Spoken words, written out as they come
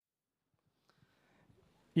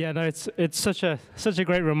Yeah, no, it's such a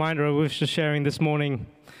great reminder. I was just sharing this morning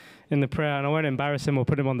in the prayer, and I won't embarrass him or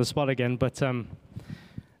put him on the spot again. But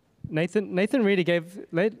Nathan really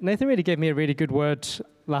gave me a really good word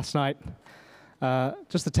last night.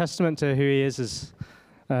 Just a testament to who he is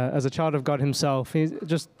as a child of God himself. He's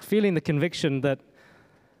just feeling the conviction that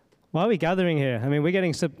why are we gathering here? I mean, we're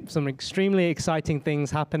getting some extremely exciting things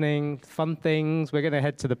happening, fun things. We're going to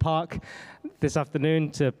head to the park this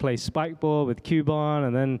afternoon to play spikeball with Cuban,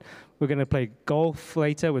 and then we're going to play golf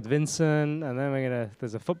later with Vincent, and then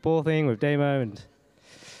there's a football thing with Damo. And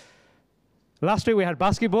last week we had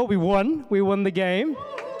basketball. We won the game.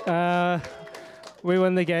 We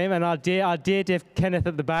won the game, and our dear Kenneth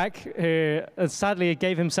at the back, who sadly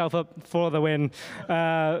gave himself up for the win,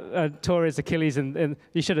 tore his Achilles, and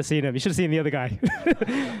you should have seen him. You should have seen the other guy.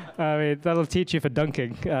 I mean, that'll teach you for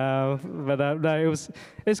dunking. No,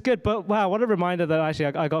 it's good. But wow, what a reminder that actually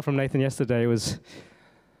I got from Nathan yesterday was,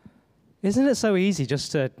 isn't it so easy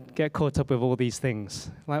just to get caught up with all these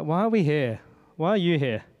things? Like, why are we here? Why are you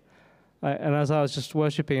here? And as I was just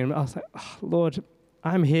worshiping him, I was like, oh, Lord,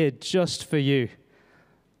 I'm here just for you.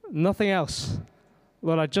 Nothing else.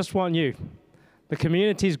 Lord, I just want you. The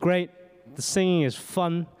community is great. The singing is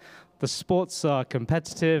fun. The sports are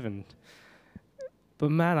competitive.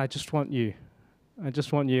 But man, I just want you. I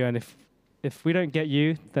just want you. And if we don't get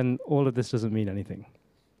you, then all of this doesn't mean anything.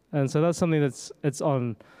 And so that's something that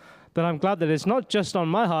I'm glad that it's not just on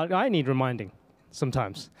my heart. I need reminding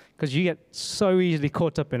sometimes because you get so easily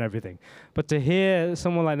caught up in everything. But to hear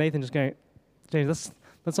someone like Nathan just going, James,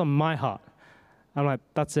 that's on my heart. I'm like,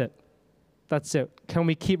 that's it. That's it. Can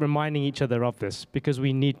we keep reminding each other of this? Because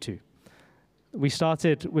we need to. We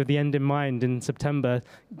started with the end in mind in September,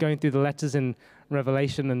 going through the letters in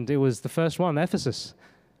Revelation, and it was the first one, Ephesus.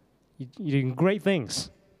 You're doing great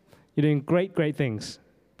things. You're doing great, great things,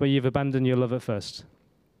 but you've abandoned your love at first.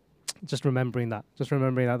 Just remembering that.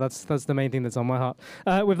 That's the main thing that's on my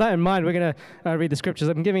heart. With that in mind, we're going to read the scriptures.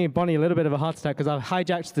 I'm giving Bonnie a little bit of a heart attack because I've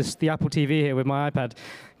hijacked the Apple TV here with my iPad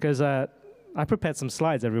because I prepared some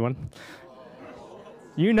slides, everyone.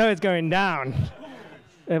 You know it's going down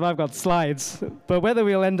if I've got slides. But whether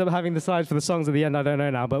we'll end up having the slides for the songs at the end, I don't know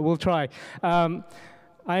now, but we'll try. I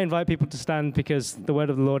invite people to stand because the word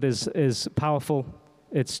of the Lord is powerful.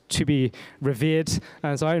 It's to be revered.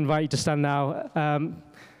 And so I invite you to stand now.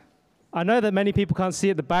 I know that many people can't see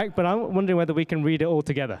at the back, but I'm wondering whether we can read it all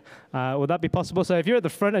together. Would that be possible? So if you're at the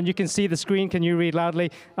front and you can see the screen, can you read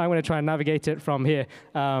loudly? I'm going to try and navigate it from here.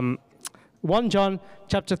 1 John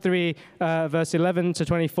chapter 3, verse 11 to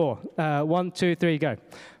 24. 1, 2, 3, go.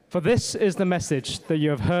 For this is the message that you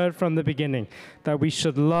have heard from the beginning, that we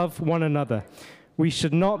should love one another. We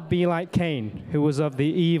should not be like Cain, who was of the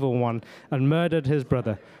evil one and murdered his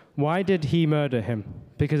brother. Why did he murder him?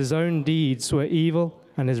 Because his own deeds were evil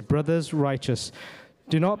and his brother's righteous.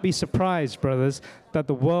 Do not be surprised, brothers, that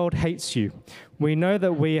the world hates you. We know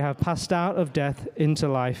that we have passed out of death into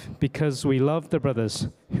life because we love the brothers.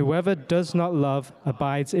 Whoever does not love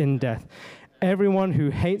abides in death. Everyone who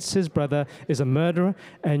hates his brother is a murderer,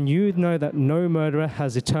 and you know that no murderer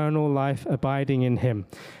has eternal life abiding in him.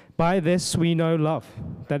 By this we know love,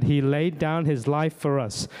 that he laid down his life for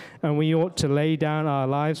us, and we ought to lay down our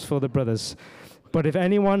lives for the brothers. But if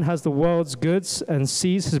anyone has the world's goods and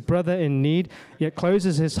sees his brother in need, yet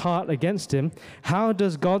closes his heart against him, how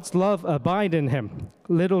does God's love abide in him?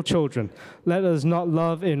 Little children, let us not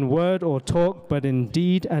love in word or talk, but in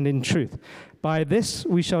deed and in truth. By this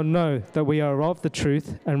we shall know that we are of the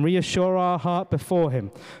truth and reassure our heart before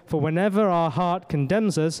him. For whenever our heart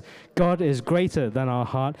condemns us, God is greater than our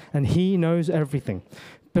heart, and he knows everything.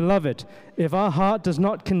 Beloved, if our heart does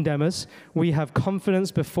not condemn us, we have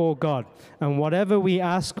confidence before God, and whatever we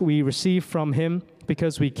ask, we receive from him,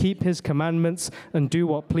 because we keep his commandments and do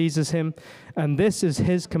what pleases him. And this is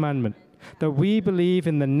his commandment, that we believe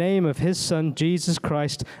in the name of his Son, Jesus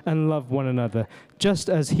Christ, and love one another, just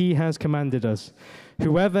as he has commanded us.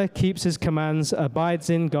 Whoever keeps his commands abides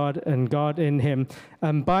in God, and God in him.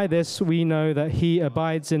 And by this we know that he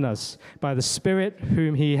abides in us, by the Spirit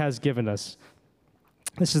whom he has given us.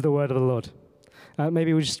 This is the word of the Lord.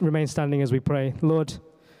 Maybe we just remain standing as we pray. Lord,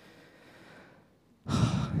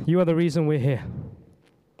 you are the reason we're here.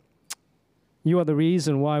 You are the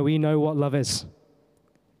reason why we know what love is.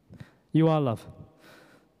 You are love.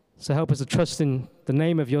 So help us to trust in the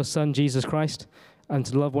name of your Son, Jesus Christ, and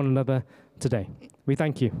to love one another today. We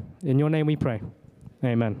thank you. In your name we pray.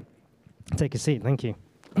 Amen. Take a seat. Thank you.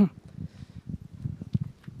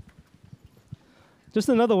 Just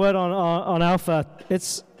another word on Alpha.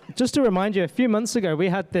 It's just to remind you, a few months ago we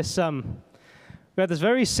had this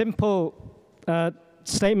very simple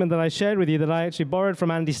statement that I shared with you that I actually borrowed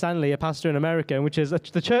from Andy Stanley, a pastor in America, which is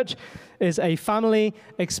the church is a family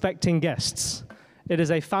expecting guests. It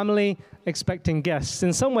is a family expecting guests.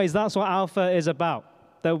 In some ways, that's what Alpha is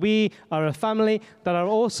about, that we are a family that are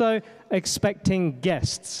also expecting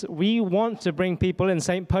guests. We want to bring people in.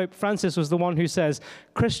 St. Pope Francis was the one who says,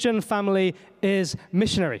 Christian family is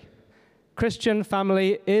missionary. Christian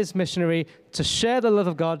family is missionary to share the love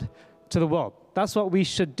of God to the world. That's what we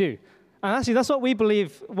should do. And actually, that's what we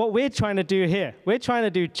believe, what we're trying to do here. We're trying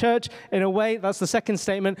to do church in a way, that's the second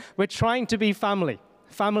statement, we're trying to be family.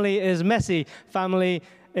 Family is messy, family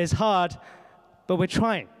is hard, but we're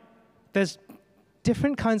trying. There's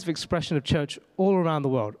different kinds of expression of church all around the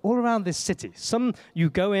world, all around this city. Some, you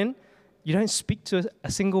go in, you don't speak to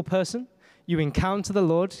a single person, you encounter the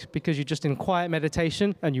Lord because you're just in quiet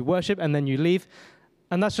meditation and you worship and then you leave.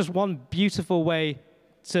 And that's just one beautiful way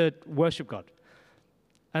to worship God.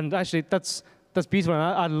 And actually, that's beautiful. And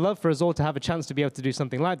I'd love for us all to have a chance to be able to do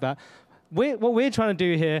something like that. What we're trying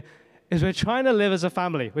to do here is we're trying to live as a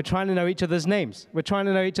family. We're trying to know each other's names. We're trying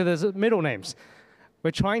to know each other's middle names.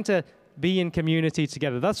 We're trying to be in community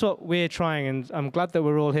together. That's what we're trying, and I'm glad that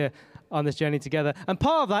we're all here on this journey together. And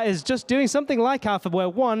part of that is just doing something like Alpha, where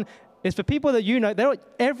one is for people that you know,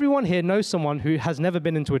 everyone here knows someone who has never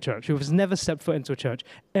been into a church, who has never stepped foot into a church.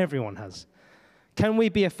 Everyone has. Can we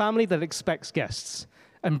be a family that expects guests?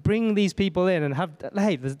 And bring these people in and have,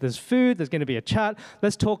 hey, there's food, there's going to be a chat,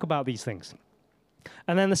 let's talk about these things.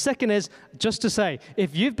 And then the second is just to say,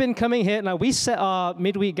 if you've been coming here, now we set our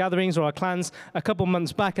midweek gatherings or our clans a couple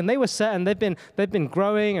months back, and they were set, and they've been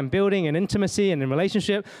growing and building in intimacy and in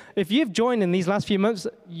relationship. If you've joined in these last few months,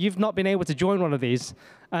 you've not been able to join one of these,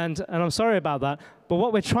 and I'm sorry about that. But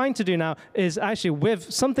what we're trying to do now is actually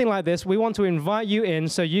with something like this, we want to invite you in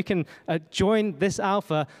so you can join this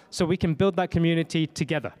Alpha so we can build that community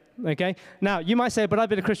together. Okay? Now, you might say, but I've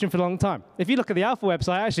been a Christian for a long time. If you look at the Alpha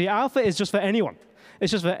website, actually, Alpha is just for anyone.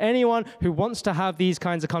 It's just for anyone who wants to have these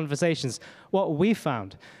kinds of conversations. What we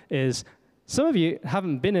found is some of you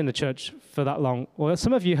haven't been in a church for that long, or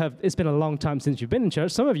some of you have, it's been a long time since you've been in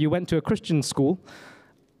church. Some of you went to a Christian school,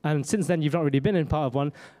 and since then you've not really been in part of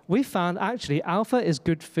one. We found actually Alpha is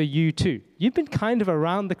good for you too. You've been kind of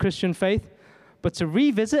around the Christian faith, but to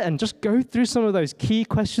revisit and just go through some of those key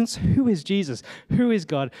questions, who is Jesus? Who is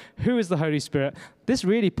God? Who is the Holy Spirit? This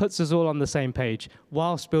really puts us all on the same page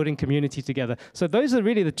whilst building community together. So those are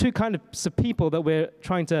really the two kinds of people that we're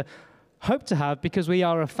trying to hope to have, because we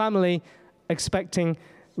are a family expecting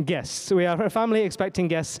guests. We are a family expecting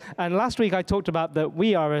guests. And last week I talked about that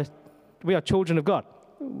we are children of God.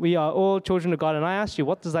 We are all children of God. And I asked you,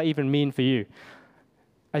 what does that even mean for you?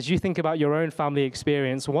 As you think about your own family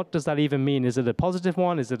experience, what does that even mean? Is it a positive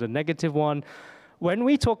one? Is it a negative one? When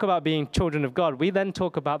we talk about being children of God, we then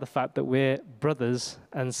talk about the fact that we're brothers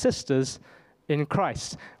and sisters in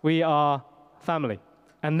Christ. We are family.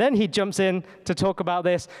 And then he jumps in to talk about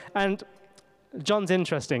this. And John's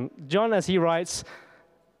interesting. John, as he writes,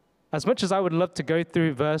 as much as I would love to go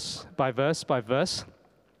through verse by verse by verse,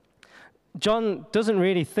 John doesn't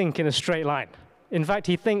really think in a straight line. In fact,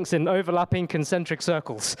 he thinks in overlapping concentric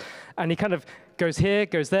circles. And he kind of goes here,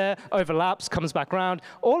 goes there, overlaps, comes back around,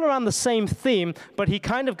 all around the same theme, but he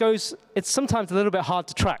kind of goes, it's sometimes a little bit hard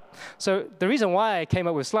to track. So the reason why I came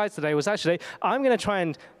up with slides today was actually, I'm going to try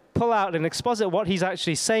and pull out and exposit what he's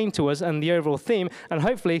actually saying to us and the overall theme, and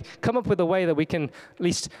hopefully come up with a way that we can at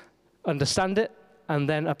least understand it and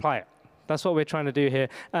then apply it. That's what we're trying to do here.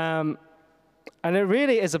 And it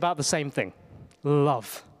really is about the same thing,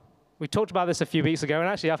 love. We talked about this a few weeks ago, and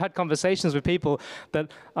actually I've had conversations with people that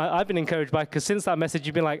I've been encouraged by, because since that message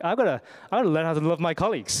you've been like, I've got to learn how to love my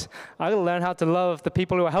colleagues. I've got to learn how to love the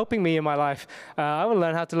people who are helping me in my life. I want to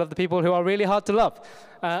learn how to love the people who are really hard to love.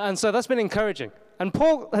 And so that's been encouraging. And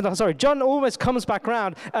John almost comes back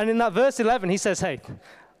around, and in that verse 11 he says, hey,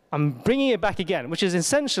 I'm bringing it back again, which is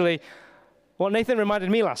essentially what Nathan reminded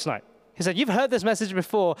me last night. He said, you've heard this message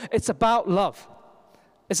before. It's about love.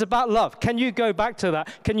 It's about love. Can you go back to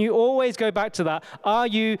that? Can you always go back to that? Are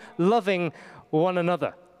you loving one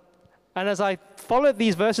another? And as I followed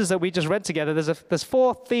these verses that we just read together, there's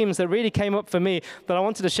four themes that really came up for me that I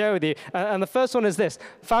wanted to share with you. And the first one is this: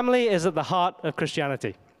 family is at the heart of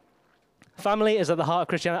Christianity. Family is at the heart of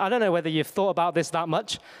Christianity. I don't know whether you've thought about this that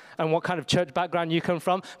much and what kind of church background you come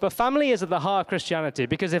from, but family is at the heart of Christianity,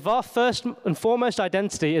 because if our first and foremost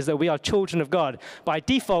identity is that we are children of God, by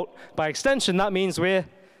default, by extension, that means we're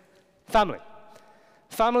family.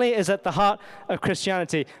 Family is at the heart of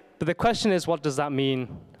Christianity. But the question is, what does that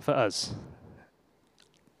mean for us?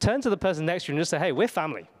 Turn to the person next to you and just say, hey, we're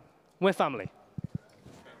family. We're family.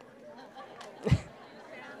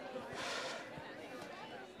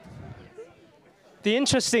 the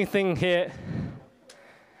interesting thing here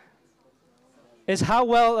is how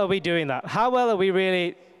well are we doing that? How well are we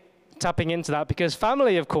really tapping into that? Because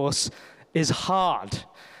family, of course, is hard.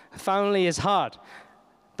 Family is hard.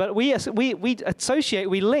 But we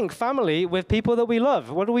link family with people that we love.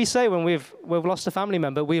 What do we say when we've lost a family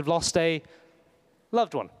member? We've lost a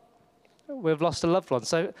loved one. We've lost a loved one.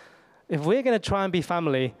 So if we're going to try and be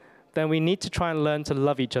family, then we need to try and learn to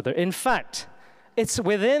love each other. In fact, it's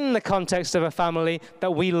within the context of a family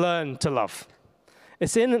that we learn to love.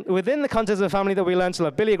 It's within the context of a family that we learn to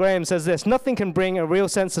love. Billy Graham says this: nothing can bring a real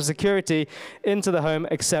sense of security into the home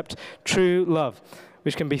except true love,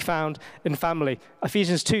 which can be found in family.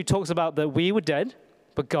 Ephesians 2 talks about that we were dead,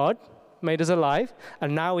 but God made us alive,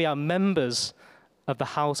 and now we are members of the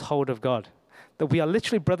household of God. That we are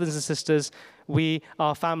literally brothers and sisters, we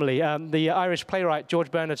are family. The Irish playwright George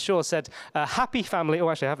Bernard Shaw said, a happy family,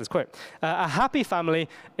 actually I have this quote, a happy family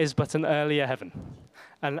is but an earlier heaven.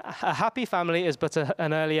 And a happy family is but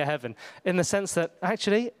an earlier heaven, in the sense that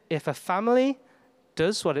actually, if a family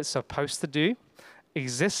does what it's supposed to do,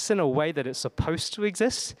 exists in a way that it's supposed to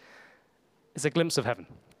exist, it's a glimpse of heaven.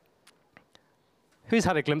 Who's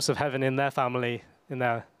had a glimpse of heaven in their family, in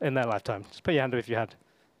their lifetime? Just put your hand up if you had.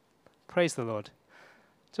 Praise the Lord.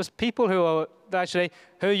 Just people who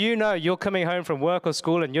you know you're coming home from work or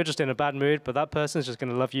school and you're just in a bad mood, but that person's just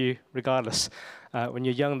going to love you regardless. When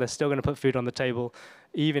you're young, they're still going to put food on the table,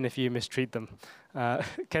 even if you mistreat them.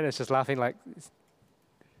 Kenneth's just laughing like,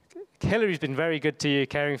 Hillary's been very good to you,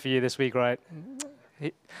 caring for you this week, right?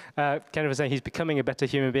 Kenneth was saying he's becoming a better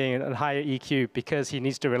human being and higher EQ because he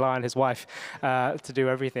needs to rely on his wife to do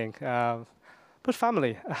everything. But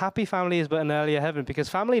family, a happy family is but an earlier heaven, because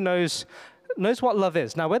family knows what love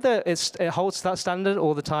is. Now, whether it holds to that standard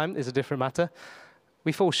all the time is a different matter.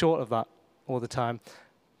 We fall short of that all the time.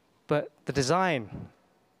 But the design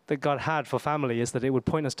that God had for family is that it would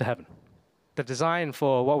point us to heaven. The design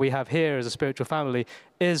for what we have here as a spiritual family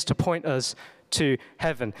is to point us to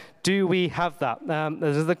heaven. Do we have that?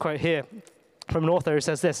 There's another quote here from an author who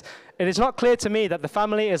says this: "It is not clear to me that the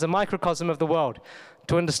family is a microcosm of the world.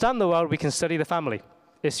 To understand the world, we can study the family.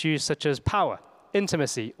 Issues such as power,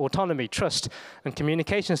 intimacy, autonomy, trust, and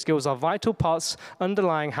communication skills are vital parts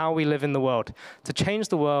underlying how we live in the world. To change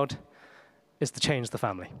the world is to change the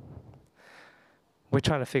family." We're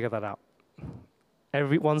trying to figure that out.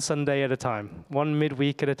 One Sunday at a time, one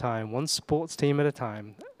midweek at a time, one sports team at a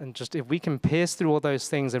time. And just if we can pierce through all those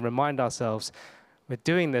things and remind ourselves we're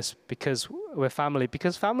doing this because we're family,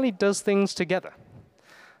 because family does things together.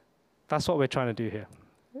 That's what we're trying to do here.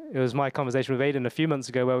 It was my conversation with Aidan a few months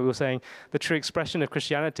ago where we were saying the true expression of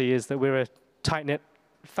Christianity is that we're a tight-knit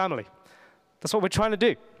family. That's what we're trying to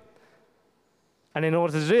do. And in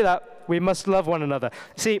order to do that, we must love one another.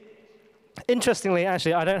 See, interestingly,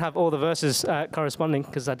 actually, I don't have all the verses corresponding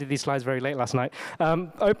because I did these slides very late last night.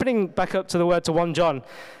 Opening back up to the word to 1 John.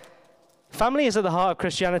 Family is at the heart of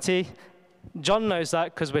Christianity. John knows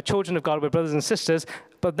that because we're children of God, we're brothers and sisters.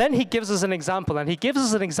 But then he gives us an example, and he gives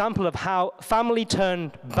us an example of how family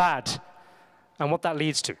turned bad and what that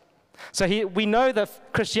leads to. So we know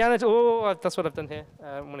that Christianity, that's what I've done here.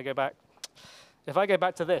 I'm going to go back. If I go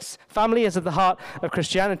back to this, family is at the heart of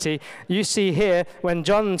Christianity. You see here, when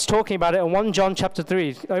John's talking about it in 1 John chapter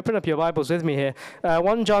 3, open up your Bibles with me here.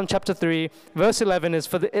 1 John chapter 3, verse 11 is,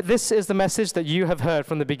 this is the message that you have heard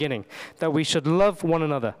from the beginning, that we should love one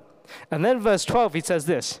another. And then verse 12, he says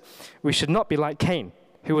this: we should not be like Cain,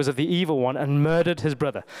 who was of the evil one and murdered his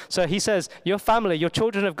brother. So he says, your family, you're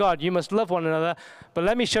children of God, you must love one another. But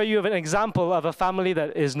let me show you an example of a family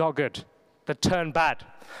that is not good, that turned bad.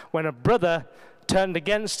 When a brother turned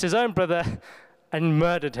against his own brother and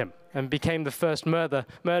murdered him and became the first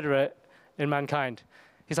murderer in mankind.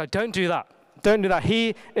 He's like, don't do that. Don't do that.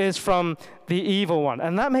 He is from the evil one.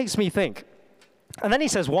 And that makes me think. And then he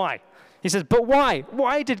says, why? He says, but why?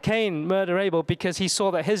 Why did Cain murder Abel? Because he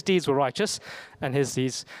saw that his deeds were righteous and his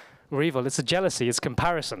deeds were evil. It's a jealousy. It's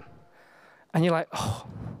comparison. And you're like, oh,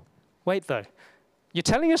 wait though. You're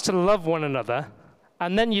telling us to love one another,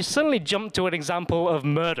 and then you suddenly jump to an example of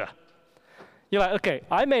murder. You're like, okay,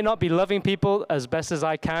 I may not be loving people as best as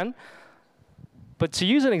I can, but to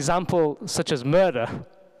use an example such as murder,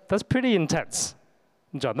 that's pretty intense,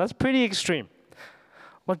 John. That's pretty extreme.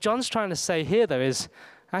 What John's trying to say here, though, is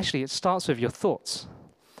actually it starts with your thoughts.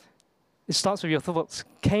 It starts with your thoughts.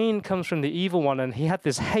 Cain comes from the evil one, and he had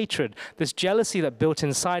this hatred, this jealousy that built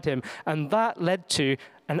inside him, and that led to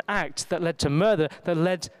an act that led to murder, that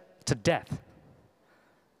led to death.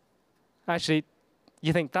 Actually,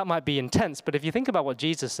 you think that might be intense, but if you think about what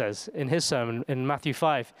Jesus says in his sermon in Matthew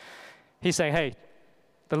 5, he's saying, hey,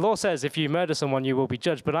 The law says if you murder someone, you will be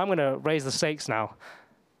judged, but I'm going to raise the stakes now.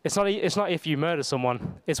 It's not if you murder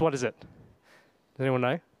someone, it's what is it? Does anyone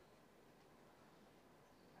know?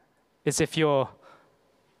 It's if you're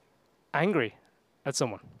angry at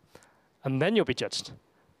someone, and then you'll be judged.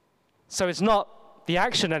 So it's not the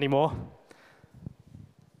action anymore,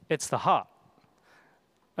 it's the heart.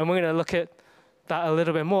 And we're going to look at that a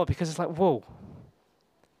little bit more because it's like, whoa.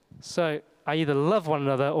 So I either love one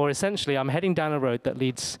another or essentially I'm heading down a road that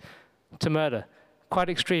leads to murder. Quite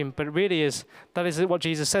extreme, but it really is, that is what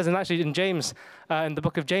Jesus says. And actually in James, in the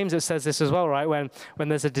book of James, it says this as well, right? When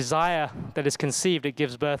there's a desire that is conceived, it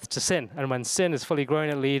gives birth to sin. And when sin is fully grown,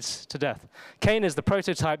 it leads to death. Cain is the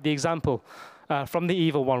prototype, the example from the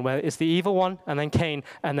evil one, where it's the evil one, and then Cain,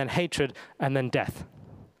 and then hatred, and then death.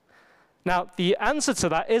 Now, the answer to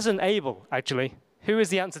that isn't Abel, actually. Who is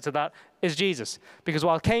the answer to that? Is Jesus. Because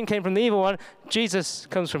while Cain came from the evil one, Jesus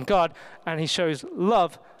comes from God, and he shows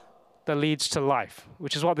love that leads to life,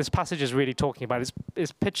 which is what this passage is really talking about.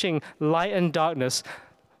 It's pitching light and darkness,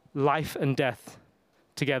 life and death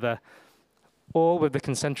together, all with the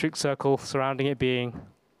concentric circle surrounding it being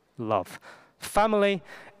love. Family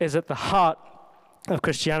is at the heart of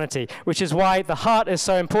Christianity, which is why the heart is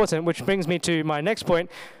so important, which brings me to my next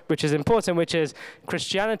point, which is important, which is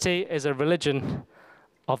Christianity is a religion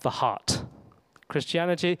of the heart.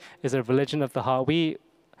 Christianity is a religion of the heart. We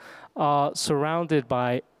are surrounded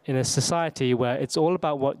by in a society where it's all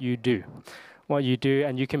about what you do,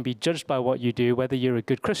 and you can be judged by what you do, whether you're a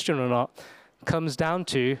good Christian or not, comes down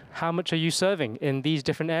to how much are you serving in these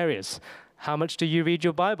different areas? How much do you read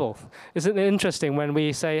your Bible? Isn't it interesting when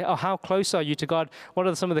we say, oh, how close are you to God? What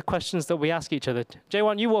are some of the questions that we ask each other?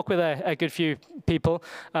 J1, you walk with a good few people.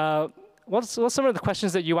 What's some of the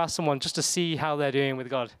questions that you ask someone just to see how they're doing with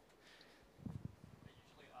God?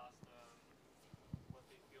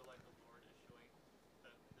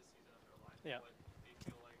 Yeah.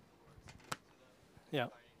 Yeah.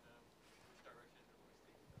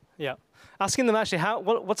 Yeah. Asking them actually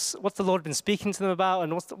what's the Lord been speaking to them about,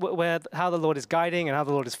 and how the Lord is guiding and how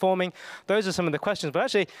the Lord is forming. Those are some of the questions. But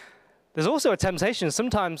actually, there's also a temptation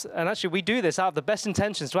sometimes, and actually we do this out of the best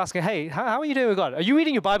intentions, to ask, hey, how are you doing with God? Are you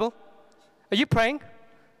reading your Bible? Are you praying?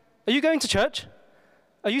 Are you going to church?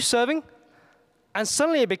 Are you serving? And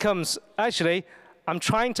suddenly it becomes, actually, I'm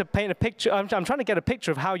trying to paint a picture, I'm trying to get a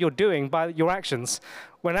picture of how you're doing by your actions,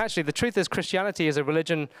 when actually the truth is Christianity is a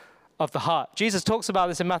religion of the heart. Jesus talks about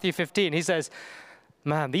this in Matthew 15. He says,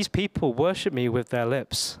 man, these people worship me with their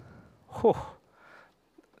lips. Whew.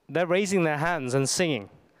 They're raising their hands and singing,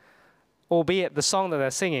 albeit the song that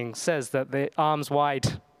they're singing says that the arms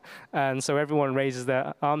wide, and so everyone raises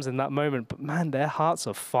their arms in that moment, but man, their hearts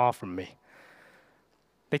are far from me.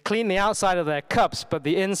 They clean the outside of their cups, but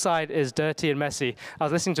the inside is dirty and messy. I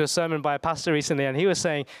was listening to a sermon by a pastor recently, and he was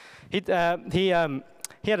saying he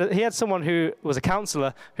had someone who was a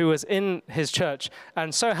counselor who was in his church,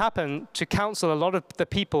 and so happened to counsel a lot of the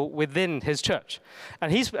people within his church.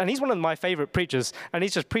 And he's one of my favorite preachers, and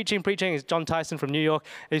he's just preaching. He's John Tyson from New York.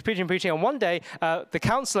 He's preaching. And one day, the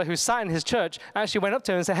counselor who sat in his church actually went up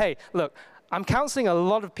to him and said, "Hey, look, I'm counseling a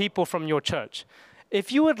lot of people from your church.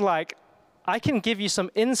 If you would like, I can give you some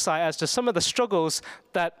insight as to some of the struggles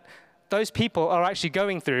that those people are actually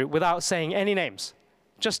going through without saying any names.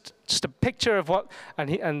 Just a picture of what," and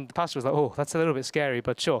the pastor was like, "Oh, that's a little bit scary,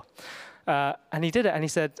 but sure." And he did it, and he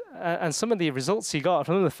said, and some of the results he got,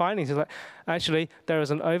 some of the findings, he's like, actually, there is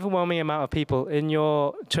an overwhelming amount of people in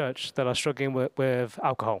your church that are struggling with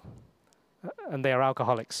alcohol, and they are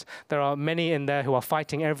alcoholics. There are many in there who are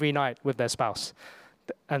fighting every night with their spouse,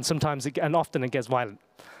 and sometimes and often it gets violent.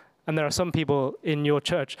 And there are some people in your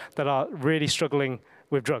church that are really struggling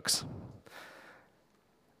with drugs.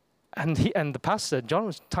 And the pastor,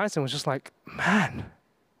 John Tyson, was just like, man,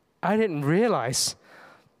 I didn't realize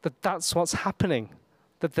that that's what's happening.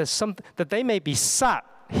 That that they may be sat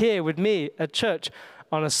here with me at church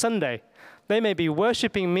on a Sunday. They may be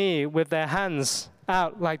worshiping me with their hands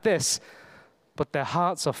out like this, but their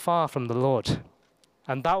hearts are far from the Lord.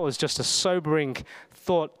 And that was just a sobering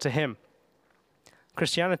thought to him.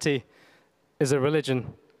 Christianity is a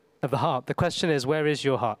religion of the heart. The question is, where is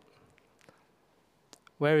your heart?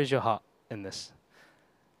 Where is your heart in this?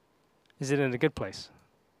 Is it in a good place?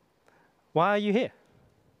 Why are you here?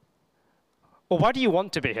 Or why do you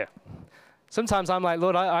want to be here? Sometimes I'm like,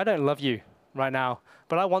 Lord, I don't love you right now,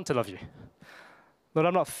 but I want to love you. Lord,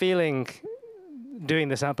 I'm not feeling doing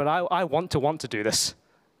this now, but I want to do this.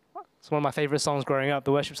 It's one of my favorite songs growing up,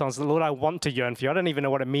 the worship songs. Lord, I want to yearn for you. I don't even know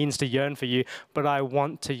what it means to yearn for you, but I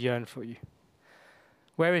want to yearn for you.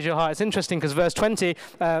 Where is your heart? It's interesting because verse 20,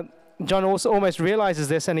 John also almost realizes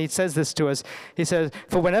this, and he says this to us. He says,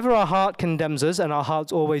 "For whenever our heart condemns us," and our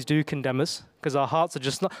hearts always do condemn us, because our hearts are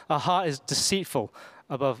just not, our heart is deceitful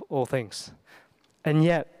above all things. And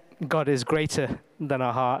yet, God is greater than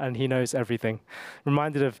our heart, and he knows everything.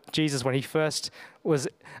 Reminded of Jesus when he first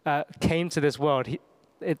came to this world.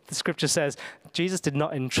 The scripture says Jesus did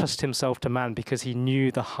not entrust himself to man because he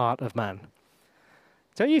knew the heart of man.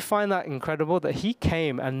 Don't you find that incredible that he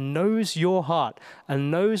came and knows your heart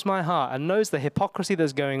and knows my heart and knows the hypocrisy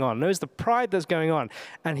that's going on, knows the pride that's going on,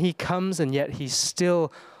 and he comes and yet he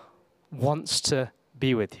still wants to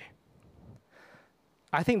be with you?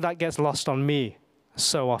 I think that gets lost on me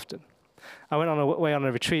so often. I went away on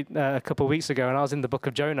a retreat a couple of weeks ago, and I was in the book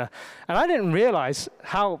of Jonah, and I didn't realize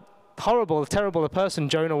how horrible, terrible a person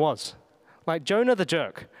Jonah was. Like Jonah the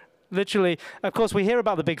jerk. Literally, of course, we hear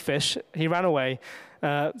about the big fish. He ran away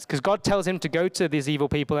because God tells him to go to these evil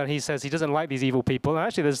people, and he says he doesn't like these evil people. And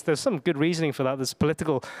actually, there's some good reasoning for that. There's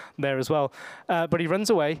political there as well. But he runs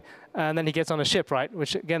away, and then he gets on a ship, right?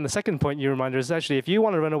 Which, again, the second point you reminder is actually, if you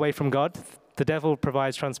want to run away from God, the devil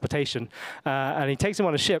provides transportation, and he takes him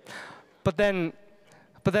on a ship. But then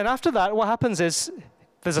after that, what happens is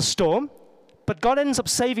there's a storm, but God ends up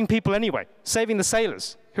saving people anyway, saving the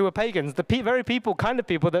sailors who were pagans, the very kind of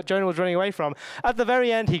people that Jonah was running away from. At the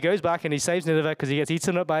very end, he goes back and he saves Nineveh because he gets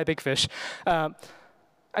eaten up by a big fish. And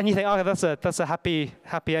you think, oh, that's a happy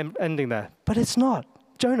ending there. But it's not.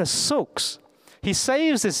 Jonah sulks. He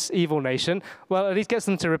saves this evil nation. Well, at least gets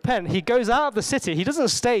them to repent. He goes out of the city. He doesn't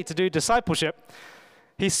stay to do discipleship.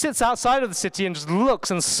 He sits outside of the city and just looks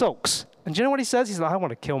and sulks. And do you know what he says? He's like, I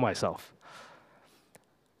want to kill myself.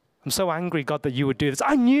 I'm so angry, God, that you would do this.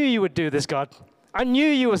 I knew you would do this, God. I knew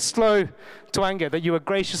you were slow to anger, that you were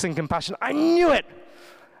gracious and compassionate. I knew it.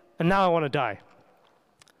 And now I want to die.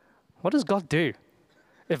 What does God do?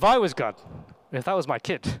 If I was God, if that was my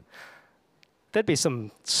kid, there'd be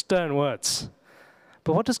some stern words.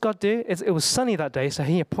 But what does God do? It was sunny that day, so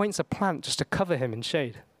he appoints a plant just to cover him in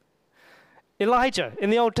shade. Elijah,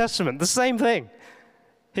 in the Old Testament, the same thing.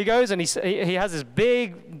 He goes and he has this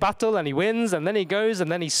big battle and he wins, and then he goes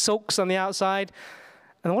and then he sulks on the outside.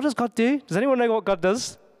 And what does God do? Does anyone know what God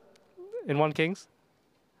does in 1 Kings?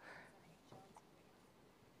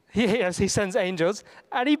 He sends angels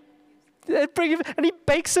and he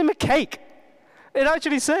bakes him a cake. It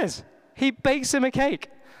actually says he bakes him a cake.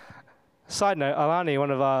 Side note, Alani,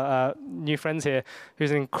 one of our new friends here,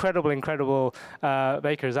 who's an incredible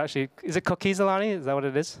baker, is it cookies, Alani? Is that what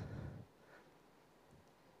it is?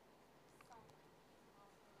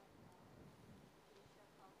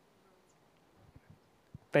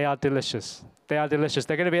 They are delicious. They are delicious.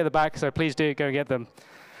 They're going to be at the back, so please do go and get them.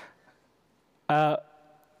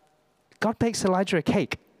 God bakes Elijah a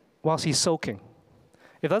cake whilst he's sulking.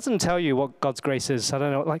 If that doesn't tell you what God's grace is, I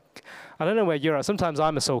don't know where you're at. Sometimes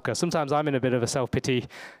I'm a sulker. Sometimes I'm in a bit of a self-pity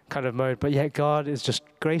kind of mode. But yet God is just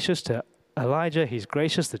gracious to Elijah. He's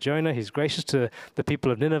gracious to Jonah. He's gracious to the people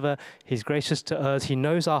of Nineveh. He's gracious to us. He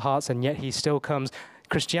knows our hearts, and yet he still comes.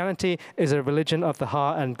 Christianity is a religion of the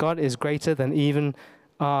heart, and God is greater than even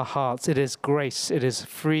our hearts. It is grace. It is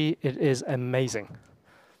free. It is amazing.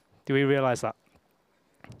 Do we realize that?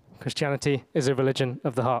 Christianity is a religion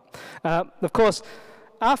of the heart. Of course,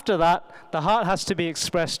 after that, the heart has to be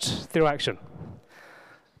expressed through action.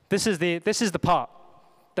 This is the part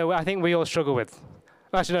that I think we all struggle with.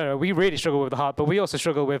 Actually, no, we really struggle with the heart, but we also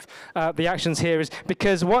struggle with the actions here, is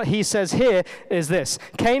because what he says here is this.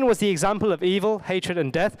 Cain was the example of evil, hatred,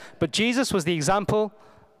 and death, but Jesus was the example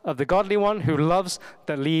of the godly one who loves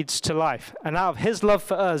that leads to life. And out of his love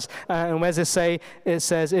for us, and where does it say? It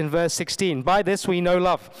says in verse 16, by this we know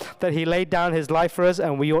love, that he laid down his life for us,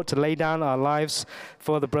 and we ought to lay down our lives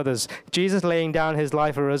for the brothers. Jesus laying down his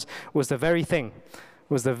life for us was the very thing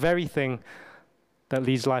that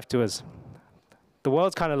leads life to us. The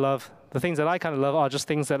world's kind of love, the things that I kind of love are just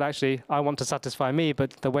things that actually I want to satisfy me, but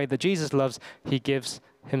the way that Jesus loves, he gives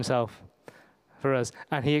himself for us,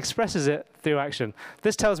 and he expresses it through action.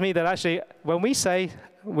 This tells me that actually when we say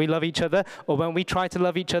we love each other, or when we try to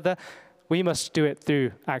love each other, we must do it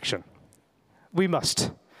through action. We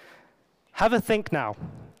must. Have a think now,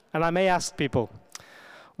 and I may ask people,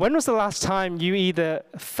 when was the last time you either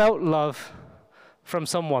felt love from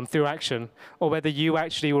someone through action, or whether you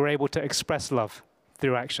actually were able to express love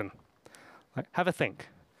through action? Have a think.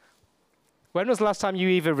 When was the last time you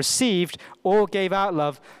either received or gave out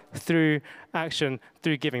love through action,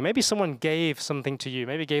 through giving? Maybe someone gave something to you.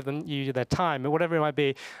 Maybe gave you their time, or whatever it might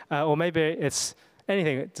be. Or maybe it's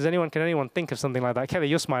anything. Can anyone think of something like that? Kelly,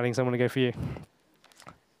 you're smiling, so I'm going to go for you. On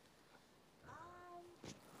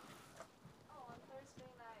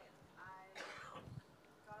Thursday night, I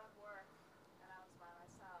got off work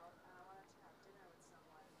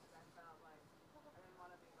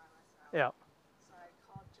Yeah. So I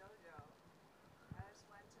called JoJo. I just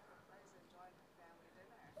went to her place and joined her family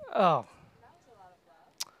dinner. Oh. That was a lot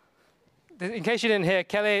of love. In case you didn't hear,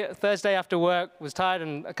 Kelly, Thursday after work, was tired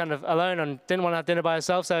and kind of alone and didn't want to have dinner by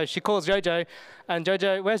herself, so she calls Jojo. And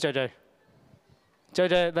Jojo, where's Jojo?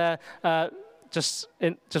 Jojo there just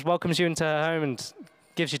welcomes you into her home and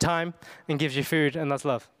gives you time and gives you food, and that's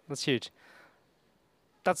love. That's huge.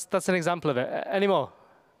 That's an example of it. Any more?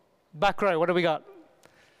 Back row, what do we got?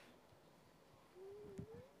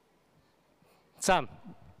 Sam.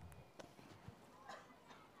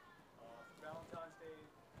 Valentine's Day,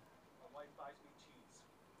 my wife buys me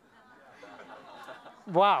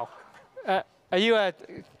cheese. Wow. Are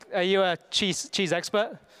you a cheese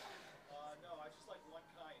expert? No, I just like one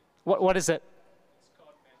kind. What is it? It's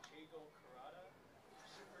called Manchego Curata.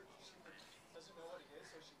 She doesn't know what it is,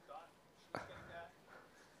 so she thought she was getting that,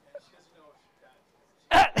 and she doesn't know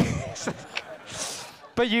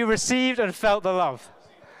that. But you received and felt the love.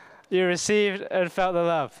 You received and felt the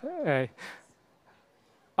love. Okay.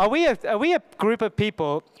 Are we a group of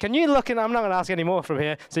people? Can you look in? I'm not going to ask any more from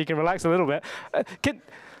here, so you can relax a little bit.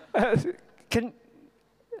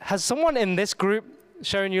 Has someone in this group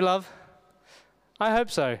shown you love? I hope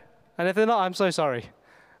so. And if they're not, I'm so sorry.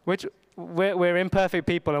 We're imperfect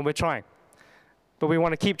people and we're trying. But we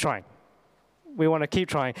want to keep trying. We want to keep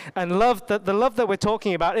trying. And the love that we're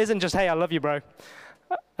talking about isn't just, hey, I love you, bro.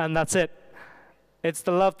 And that's it. It's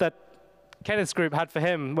the love that Kenneth's group had for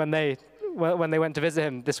him when they went to visit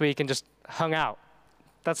him this week and just hung out.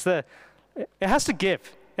 It has to give.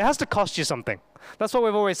 It has to cost you something. That's what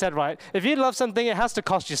we've always said, right? If you love something, it has to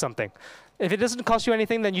cost you something. If it doesn't cost you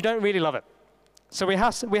anything, then you don't really love it. So we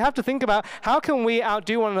have to think about how can we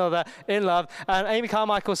outdo one another in love. And Amy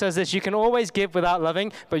Carmichael says this: you can always give without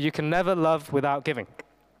loving, but you can never love without giving.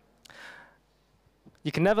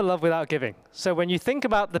 You can never love without giving. So when you think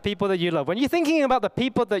about the people that you love, when you're thinking about the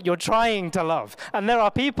people that you're trying to love, and there are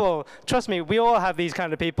people, trust me, we all have these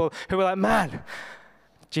kind of people who are like, man,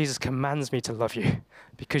 Jesus commands me to love you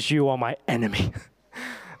because you are my enemy.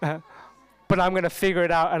 But I'm going to figure it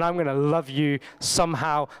out and I'm going to love you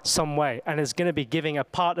somehow, some way. And it's going to be giving a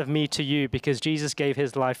part of me to you because Jesus gave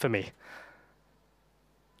his life for me.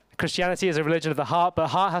 Christianity is a religion of the heart, but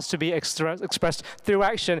heart has to be expressed through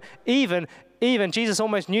action. Even Jesus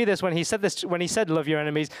almost knew this when he said love your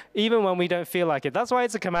enemies, even when we don't feel like it. That's why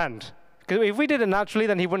it's a command. Because if we did it naturally,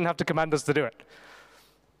 then he wouldn't have to command us to do it.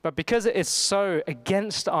 But because it is so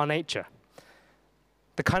against our nature,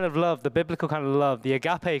 the kind of love, the biblical kind of love, the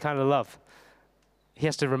agape kind of love, he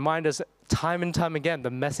has to remind us time and time again, the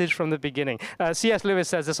message from the beginning. C.S. Lewis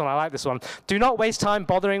says this one, I like this one. Do not waste time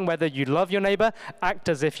bothering whether you love your neighbor, act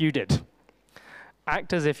as if you did.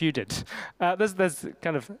 Act as if you did.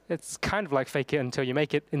 It's kind of like fake it until you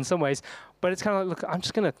make it in some ways, but it's kind of like,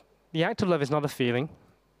 look, the act of love is not a feeling,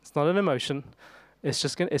 it's not an emotion,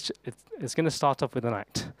 it's going to start off with an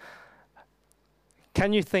act.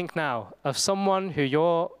 Can you think now of someone who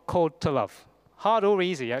you're called to love? Hard or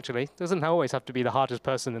easy, actually. It doesn't always have to be the hardest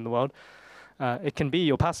person in the world. It can be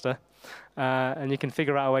your pastor, and you can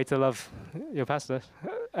figure out a way to love your pastor.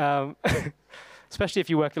 Especially if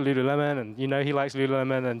you work at Lululemon and you know he likes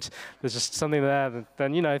Lululemon and there's just something there,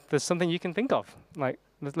 then you know there's something you can think of. Like,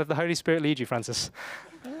 let the Holy Spirit lead you, Francis.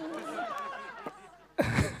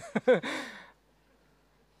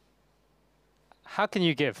 How can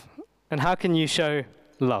you give? And how can you show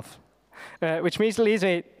love? Which leads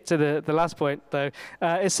me to the last point, though.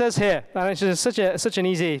 It says here, and it's such an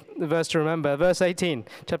easy verse to remember, verse 18,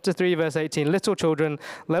 chapter 3, verse 18, little children,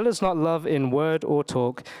 let us not love in word or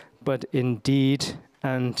talk, but in deed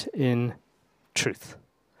and in truth.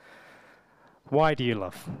 Why do you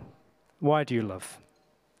love? Why do you love?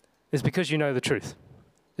 It's because you know the truth.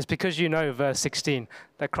 It's because you know, verse 16,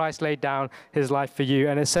 that Christ laid down his life for you.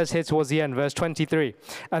 And it says here towards the end, verse 23,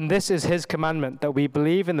 and this is his commandment, that we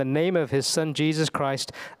believe in the name of his Son, Jesus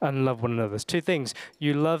Christ, and love one another. There's two things.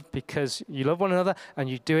 You love because you love one another, and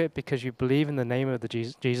you do it because you believe in the name of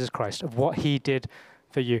Jesus Christ, of what he did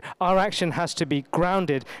for you. Our action has to be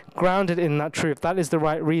grounded in that truth. That is the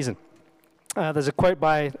right reason. There's a quote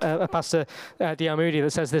by Pastor D.L. Moody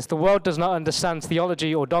that says this: the world does not understand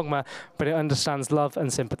theology or dogma, but it understands love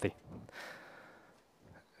and sympathy.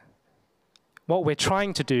 What we're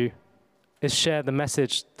trying to do is share the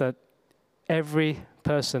message that every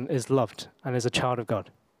person is loved and is a child of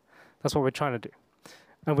God. That's what we're trying to do.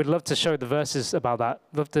 And we'd love to show the verses about that,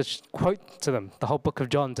 love to quote to them the whole book of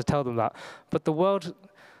John to tell them that. But the world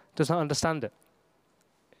does not understand it.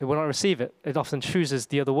 It will not receive it. It often chooses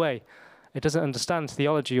the other way. It doesn't understand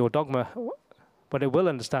theology or dogma, but it will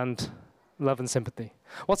understand love and sympathy.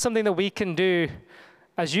 What's something that we can do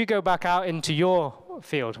as you go back out into your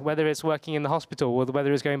field, whether it's working in the hospital or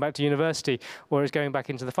whether it's going back to university or it's going back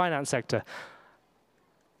into the finance sector,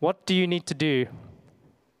 what do you need to do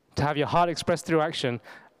to have your heart expressed through action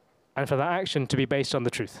and for that action to be based on the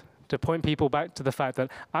truth, to point people back to the fact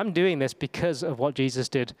that I'm doing this because of what Jesus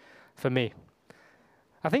did for me?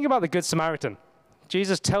 I think about the Good Samaritan.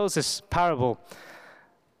 Jesus tells this parable.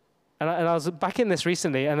 And I was back in this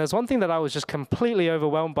recently, and there's one thing that I was just completely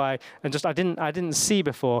overwhelmed by and just I didn't see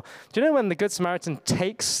before. Do you know when the Good Samaritan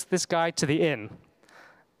takes this guy to the inn,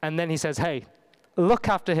 and then he says, hey, look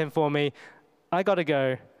after him for me. I got to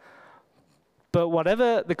go. But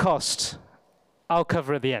whatever the cost, I'll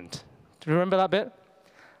cover at the end. Do you remember that bit?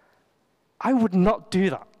 I would not do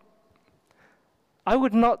that. I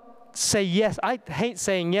would not say yes. I hate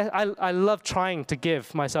saying yes. I love trying to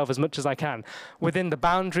give myself as much as I can within the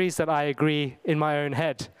boundaries that I agree in my own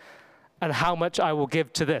head and how much I will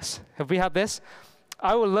give to this. Have we had this?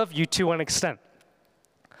 I will love you to an extent.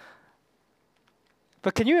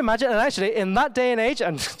 But can you imagine, and actually in that day and age,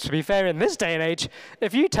 and to be fair, in this day and age,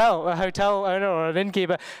 if you tell a hotel owner or an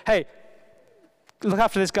innkeeper, hey, look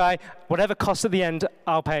after this guy, whatever costs at the end,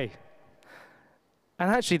 I'll pay. And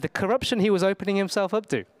actually the corruption he was opening himself up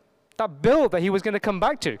to, that bill that he was going to come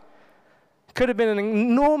back to, could have been an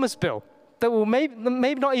enormous bill that will maybe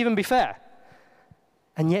not even be fair.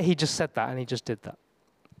 And yet he just said that and he just did that.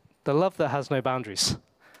 The love that has no boundaries.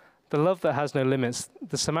 The love that has no limits.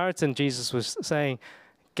 The Samaritan, Jesus was saying,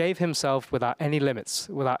 gave himself without any limits,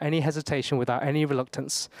 without any hesitation, without any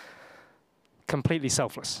reluctance, completely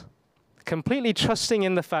selfless, completely trusting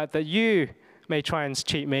in the fact that you may try and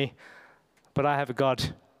cheat me, but I have a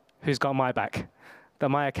God who's got my back, that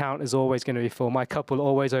my account is always going to be full. My cup will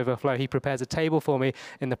always overflow. He prepares a table for me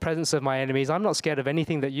in the presence of my enemies. I'm not scared of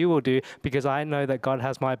anything that you will do because I know that God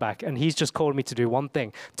has my back. And he's just called me to do one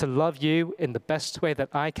thing, to love you in the best way that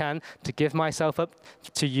I can, to give myself up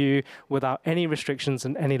to you without any restrictions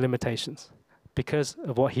and any limitations because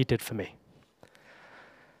of what he did for me.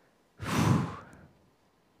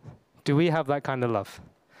 Do we have that kind of love?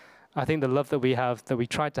 I think the love that we have, that we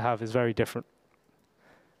try to have, is very different.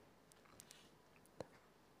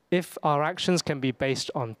 If our actions can be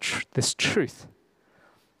based on this truth,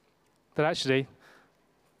 that actually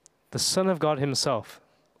the Son of God himself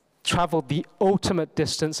traveled the ultimate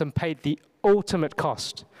distance and paid the ultimate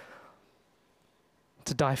cost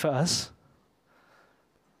to die for us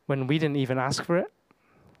when we didn't even ask for it,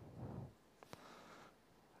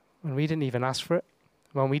 when we didn't even ask for it,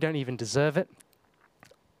 when we don't even deserve it,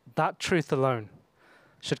 that truth alone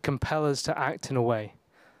should compel us to act in a way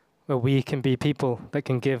where we can be people that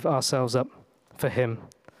can give ourselves up for him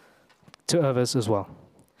to others as well.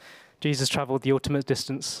 Jesus traveled the ultimate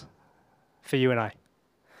distance for you and I.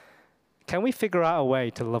 Can we figure out a way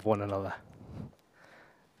to love one another?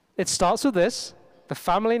 It starts with this. The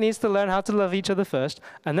family needs to learn how to love each other first,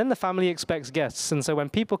 and then the family expects guests. And so when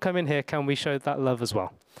people come in here, can we show that love as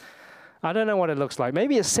well? I don't know what it looks like.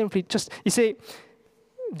 Maybe it's simply just, you see,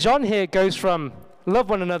 John here goes from love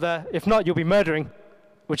one another, if not, you'll be murdering,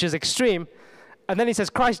 which is extreme. And then he says,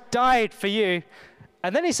 Christ died for you.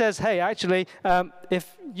 And then he says, hey, actually,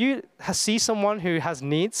 if you see someone who has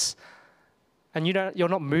needs and you're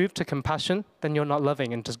not moved to compassion, then you're not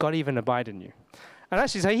loving. And does God even abide in you? And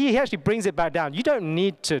actually, so he actually brings it back down. You don't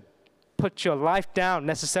need to put your life down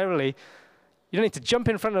necessarily. You don't need to jump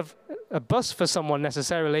in front of a bus for someone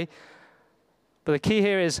necessarily. But the key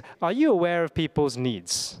here is, are you aware of people's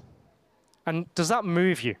needs? And does that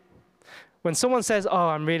move you? When someone says, oh,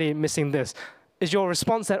 I'm really missing this, is your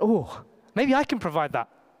response that, oh, maybe I can provide that.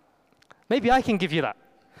 Maybe I can give you that.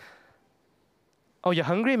 Oh, you're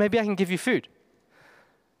hungry? Maybe I can give you food.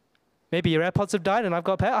 Maybe your AirPods have died and I've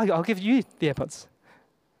got a pair. I'll give you the AirPods.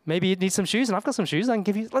 Maybe you need some shoes and I've got some shoes. I can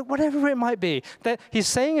give you, like, whatever it might be. That he's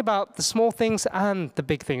saying about the small things and the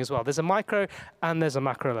big thing as well. There's a micro and there's a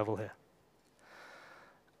macro level here.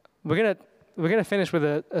 We're gonna finish with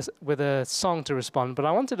a song to respond, but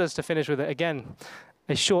I wanted us to finish with, again,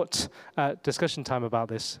 a short discussion time about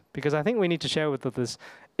this, because I think we need to share with others,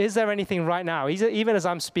 is there anything right now, even as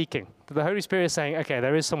I'm speaking, that the Holy Spirit is saying, okay,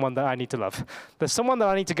 there is someone that I need to love. There's someone that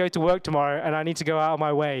I need to go to work tomorrow, and I need to go out of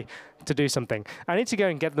my way to do something. I need to go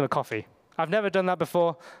and get them a coffee. I've never done that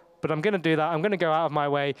before, but I'm going to do that. I'm going to go out of my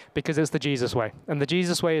way because it's the Jesus way, and the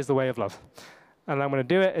Jesus way is the way of love. And I'm going to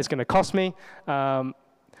do it. It's going to cost me.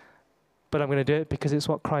 But I'm going to do it because it's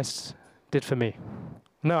what Christ did for me.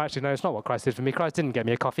 No, actually, no, it's not what Christ did for me. Christ didn't get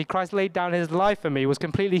me a coffee. Christ laid down his life for me, was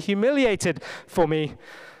completely humiliated for me.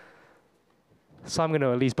 So I'm going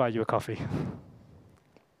to at least buy you a coffee.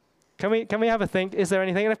 Can we have a think? Is there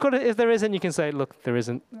anything? And of course, if there isn't, you can say, look, there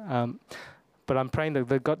isn't. But I'm praying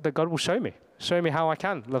that God will show me how I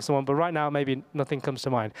can love someone. But right now, maybe nothing comes to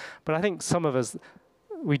mind. But I think some of us,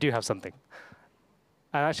 we do have something.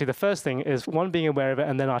 And actually, the first thing is, one, being aware of it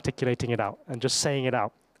and then articulating it out and just saying it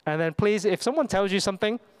out. And then please, if someone tells you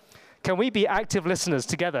something, can we be active listeners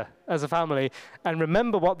together as a family and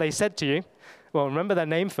remember what they said to you? Well, remember their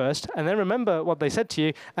name first, and then remember what they said to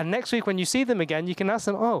you. And next week when you see them again, you can ask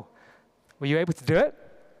them, oh, were you able to do it?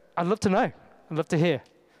 I'd love to know. I'd love to hear.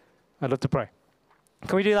 I'd love to pray.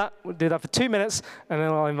 Can we do that? We'll do that for 2 minutes, and then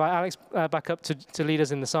I'll invite Alex back up to lead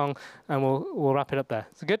us in the song, and we'll wrap it up there.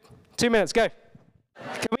 Is it good? 2 minutes, go.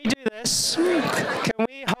 Can we do this? Can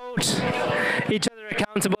we hold each other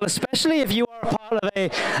accountable, especially if you are a part of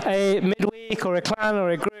a midweek or a clan or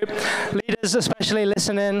a group? Leaders especially,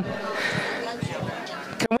 listen in.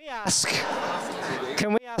 Can we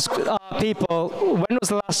ask our people, when was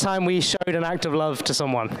the last time we showed an act of love to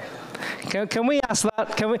someone? Can we ask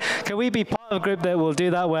that? Can we be part of a group that will do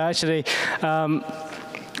that, where actually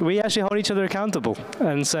we actually hold each other accountable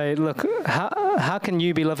and say, look, how can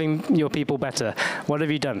you be loving your people better? What have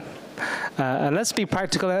you done? And let's be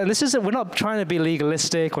practical. And we're not trying to be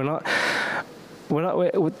legalistic. We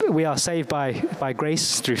are saved by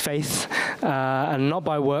grace through faith and not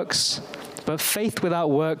by works. But faith without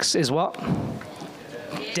works is what?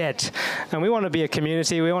 Dead. And we want to be a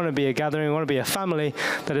community, we want to be a gathering, we want to be a family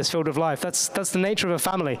that is filled with life. That's the nature of a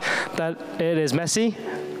family, that it is messy,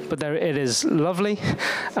 but it is lovely,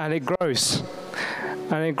 and it grows.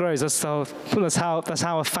 And it grows. That's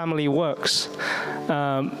how a family works.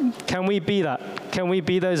 Can we be that? Can we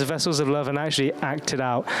be those vessels of love and actually act it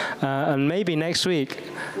out? And maybe next week,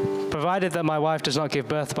 provided that my wife does not give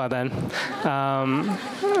birth by then,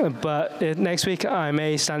 but next week I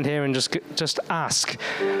may stand here and just ask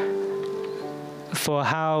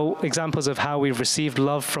for examples of how we've received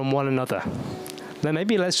love from one another. Then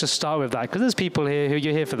maybe let's just start with that, because there's people here who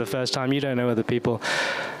you're here for the first time, you don't know other people.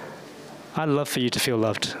 I'd love for you to feel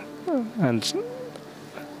loved, and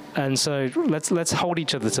so let's hold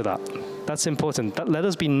each other to that. That's important. Let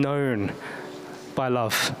us be known by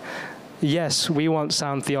love. Yes, we want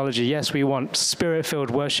sound theology. Yes, we want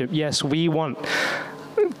spirit-filled worship. Yes, we want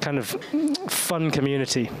kind of fun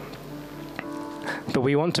community. But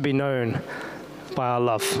we want to be known by our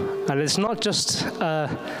love. And it's not just a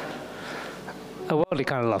worldly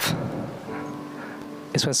kind of love.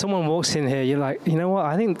 It's when someone walks in here, you're like, you know what,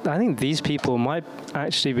 I think these people might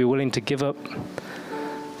actually be willing to give up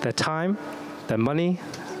their time, their money,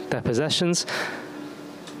 their possessions,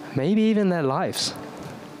 maybe even their lives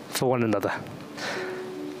for one another,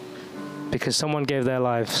 because someone gave their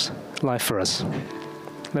life for us.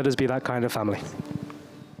 Let us be that kind of family.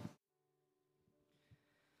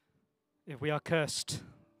 If we are cursed,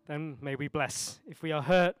 then may we bless. If we are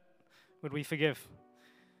hurt, would we forgive?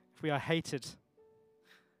 If we are hated,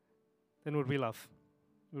 then would we love?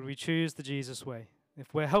 Would we choose the Jesus way?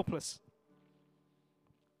 If we're helpless,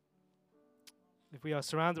 if we are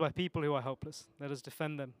surrounded by people who are helpless, let us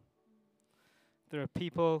defend them. If there are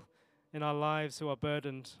people in our lives who are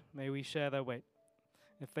burdened, may we share their weight.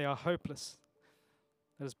 If they are hopeless,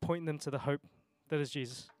 let us point them to the hope that is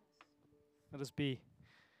Jesus. Let us be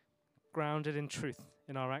grounded in truth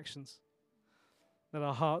in our actions. Let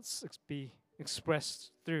our hearts be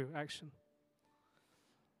expressed through action.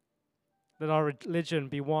 Let our religion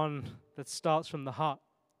be one that starts from the heart.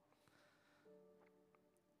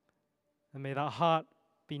 And may that heart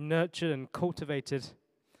be nurtured and cultivated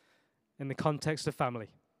in the context of family.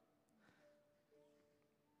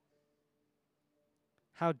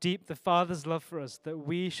 How deep the Father's love for us, that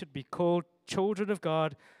we should be called children of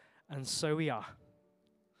God, and so we are.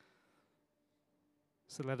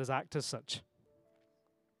 So let us act as such.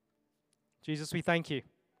 Jesus, we thank you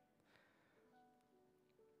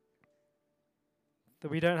that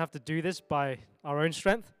we don't have to do this by our own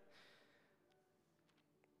strength.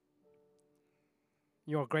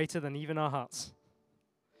 You are greater than even our hearts.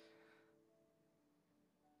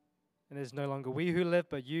 And it is no longer we who live,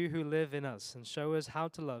 but you who live in us. And show us how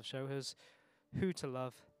to love. Show us who to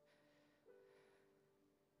love.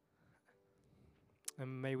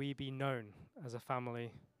 And may we be known as a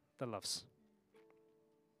family that loves.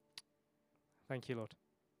 Thank you, Lord.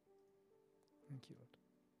 Thank you, Lord.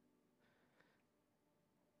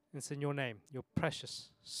 It's in your name, your precious,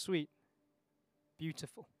 sweet,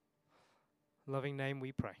 beautiful, loving name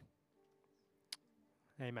we pray.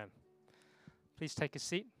 Amen. Please take a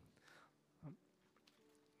seat.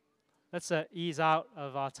 Let's ease out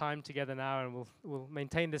of our time together now, and we'll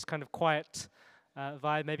maintain this kind of quiet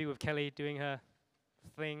vibe, maybe with Kelly doing her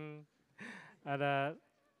thing. And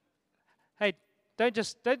hey, don't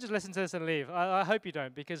just listen to this and leave. I hope you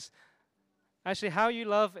don't, because Actually, how you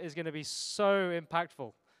love is going to be so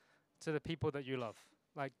impactful to the people that you love.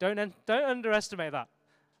 Like, don't underestimate that.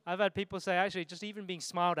 I've had people say, actually, just even being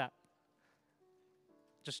smiled at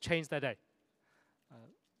just changed their day.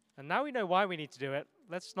 And now we know why we need to do it.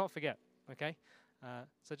 Let's not forget, okay?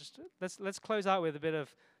 So just let's close out with a bit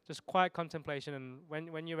of just quiet contemplation. And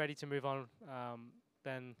when you're ready to move on,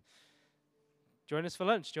 then join us for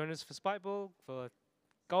lunch. Join us for spikeball, for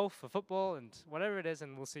golf, for football, and whatever it is.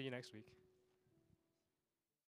 And we'll see you next week.